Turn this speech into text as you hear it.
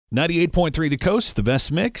98.3 The Coast, the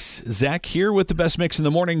best mix. Zach here with the best mix in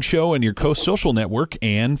the morning show and your Coast Social Network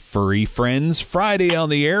and Furry Friends Friday on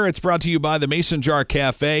the air. It's brought to you by the Mason Jar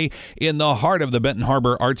Cafe in the heart of the Benton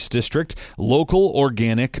Harbor Arts District. Local,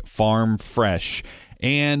 organic, farm fresh.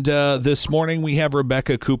 And this morning we have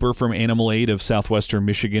Rebecca Cooper from Animal Aid of Southwestern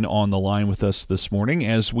Michigan on the line with us this morning,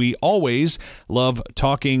 as we always love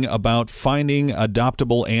talking about finding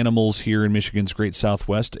adoptable animals here in Michigan's Great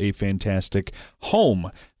Southwest, a fantastic home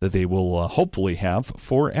that they will hopefully have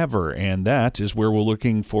forever. And that is where we're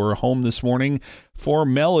looking for a home this morning for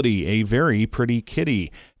Melody, a very pretty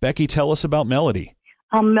kitty. Becky, tell us about Melody.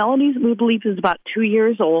 Melody, we believe, is about 2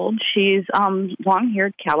 years old. She's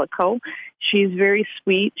long-haired calico. She's very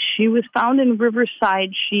sweet. She was found in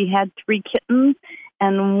Riverside. She had 3 kittens,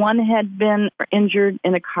 and one had been injured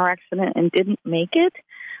in a car accident and didn't make it.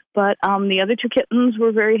 But the other 2 kittens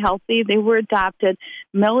were very healthy. They were adopted.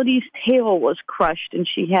 Melody's tail was crushed, and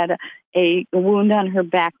she had a wound on her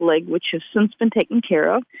back leg, which has since been taken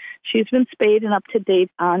care of. She's been spayed and up to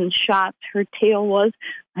date on shots. Her tail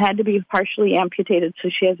had to be partially amputated, so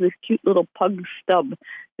she has this cute little pug stub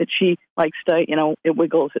that she likes to, it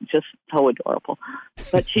wiggles. It's just so adorable.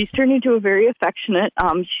 But she's turned into a very affectionate.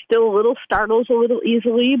 She still a little startles a little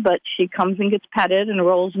easily, but she comes and gets petted and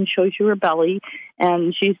rolls and shows you her belly.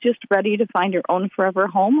 And she's just ready to find her own forever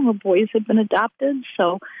home. Her boys have been adopted,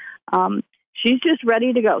 so she's just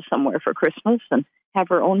ready to go somewhere for Christmas and have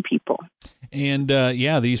her own people. And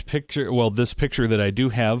this picture that I do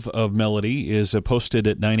have of Melody is posted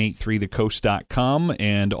at 983thecoast.com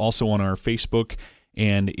and also on our Facebook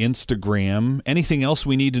and Instagram. Anything else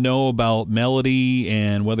we need to know about Melody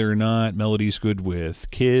and whether or not Melody's good with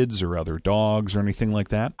kids or other dogs or anything like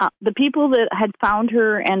that? The people that had found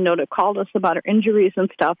her and called us about her injuries and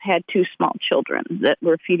stuff had 2 small children that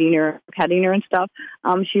were feeding her, petting her and stuff.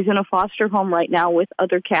 She's in a foster home right now with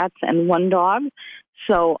other cats and 1 dog.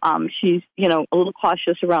 So she's, a little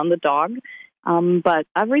cautious around the dog. But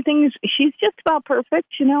she's just about perfect.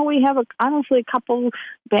 We have honestly a couple,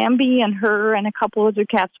 Bambi and her and a couple other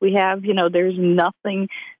cats we have. There's nothing,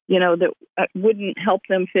 that wouldn't help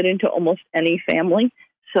them fit into almost any family.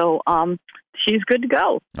 So she's good to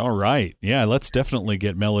go. All right. Yeah, let's definitely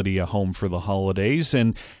get Melody a home for the holidays.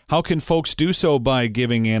 And how can folks do so? By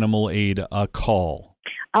giving Animal Aid a call?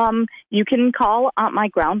 You can call my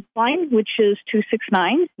ground line, which is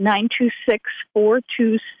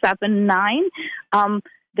 269-926-4279.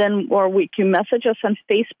 Or we can message us on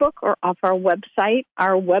Facebook or off our website.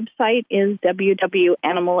 Our website is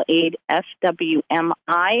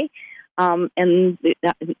www.animalaidswmi, and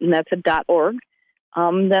that's a .org.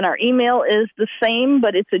 Then our email is the same,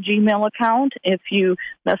 but it's a Gmail account. If you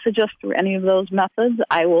message us through any of those methods,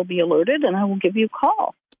 I will be alerted and I will give you a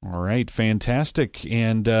call. All right, fantastic.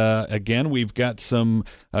 And again, we've got some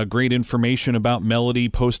great information about Melody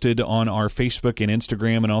posted on our Facebook and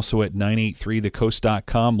Instagram and also at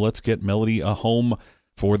 983thecoast.com. Let's get Melody a home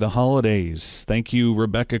for the holidays. Thank you,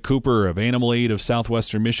 Rebecca Cooper of Animal Aid of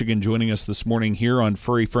Southwestern Michigan, joining us this morning here on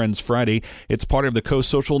Furry Friends Friday. It's part of the Coast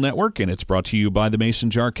Social Network, and it's brought to you by the Mason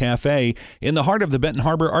Jar Cafe in the heart of the Benton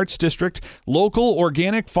Harbor Arts District. Local,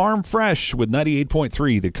 organic, farm fresh with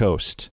 98.3 The Coast.